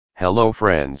Hello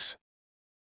friends.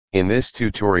 In this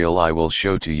tutorial I will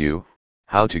show to you,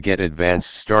 how to get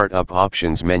advanced startup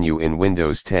options menu in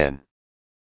Windows 10.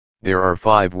 There are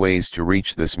 5 ways to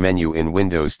reach this menu in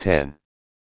Windows 10.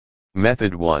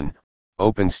 Method 1,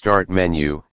 open Start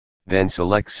menu, then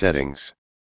select Settings.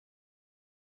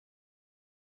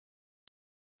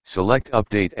 Select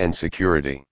Update and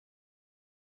Security.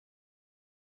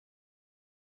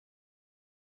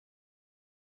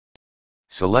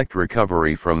 Select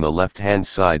Recovery from the left-hand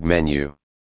side menu.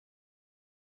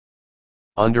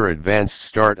 Under Advanced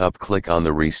Startup, click on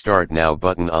the Restart Now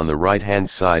button on the right-hand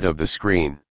side of the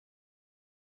screen.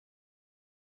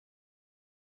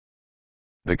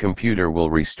 The computer will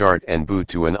restart and boot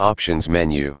to an options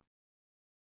menu.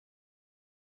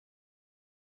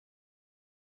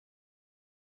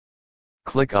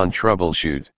 Click on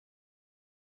Troubleshoot.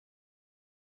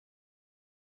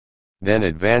 Then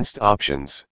Advanced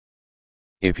Options.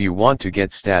 If you want to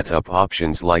get startup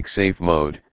options like Safe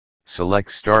Mode,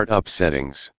 select Startup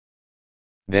Settings.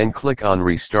 Then click on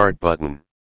Restart button.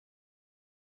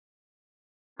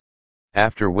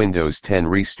 After Windows 10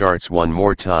 restarts one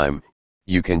more time,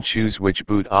 you can choose which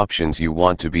boot options you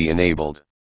want to be enabled.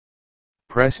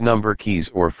 Press number keys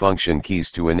or function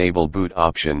keys to enable boot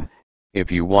option.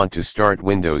 If you want to start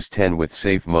Windows 10 with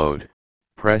Safe Mode,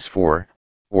 press 4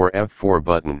 or F4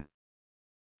 button.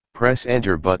 Press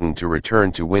Enter button to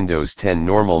return to Windows 10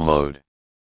 normal mode.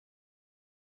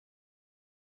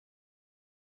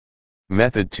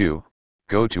 Method 2,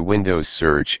 go to Windows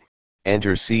Search,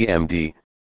 enter CMD.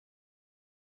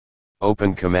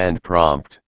 Open Command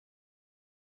Prompt.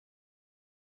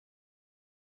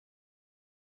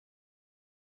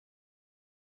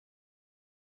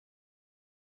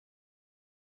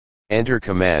 Enter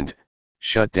command,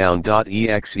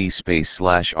 shutdown.exe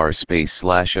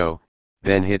 /r/o,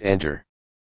 then hit enter.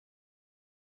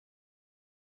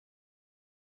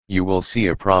 You will see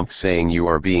a prompt saying you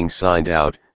are being signed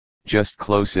out. Just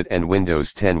close it and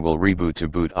Windows 10 will reboot to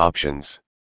boot options.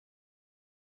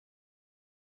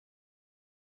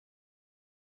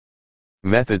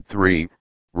 Method 3,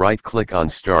 right-click on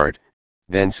Start,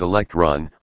 then select Run,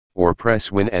 or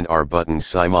press Win and R buttons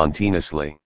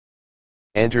simultaneously.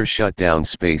 Enter shutdown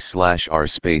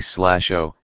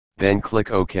 /r/o, then click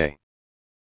OK.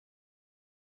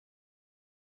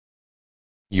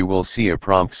 You will see a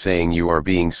prompt saying you are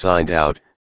being signed out.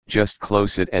 Just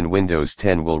close it and Windows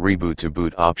 10 will reboot to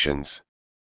boot options.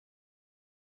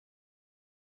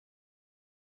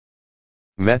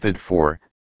 Method 4,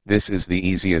 this is the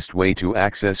easiest way to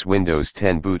access Windows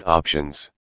 10 boot options.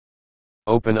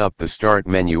 Open up the Start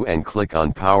menu and click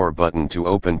on Power button to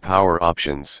open Power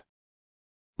Options.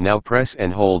 Now press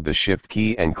and hold the Shift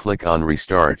key and click on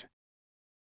Restart.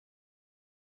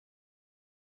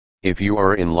 If you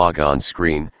are in Logon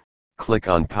screen, click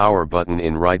on Power button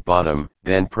in right bottom,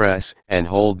 then press and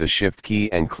hold the Shift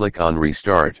key and click on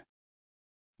Restart.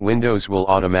 Windows will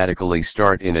automatically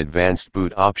start in Advanced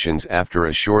Boot Options after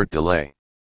a short delay.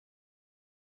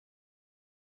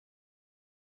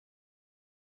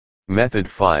 Method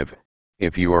 5,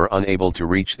 if you are unable to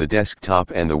reach the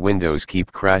desktop and the windows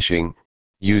keep crashing,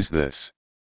 use this.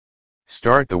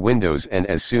 Start the Windows and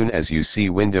as soon as you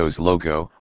see Windows logo,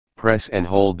 press and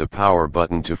hold the power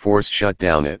button to force shut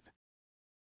down it.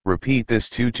 Repeat this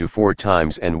 2 to 4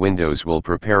 times and Windows will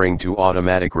preparing to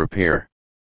automatic repair.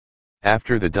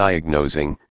 After the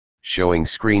diagnosing, showing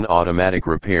screen automatic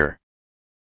repair.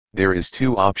 There is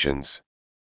 2 options.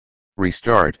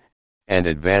 Restart, and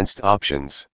Advanced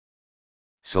Options.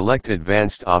 Select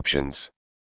Advanced Options.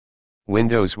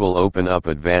 Windows will open up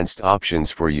Advanced Options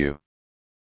for you.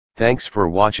 Thanks for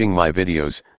watching my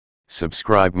videos.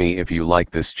 Subscribe me if you like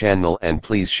this channel and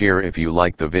please share if you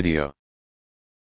like the video.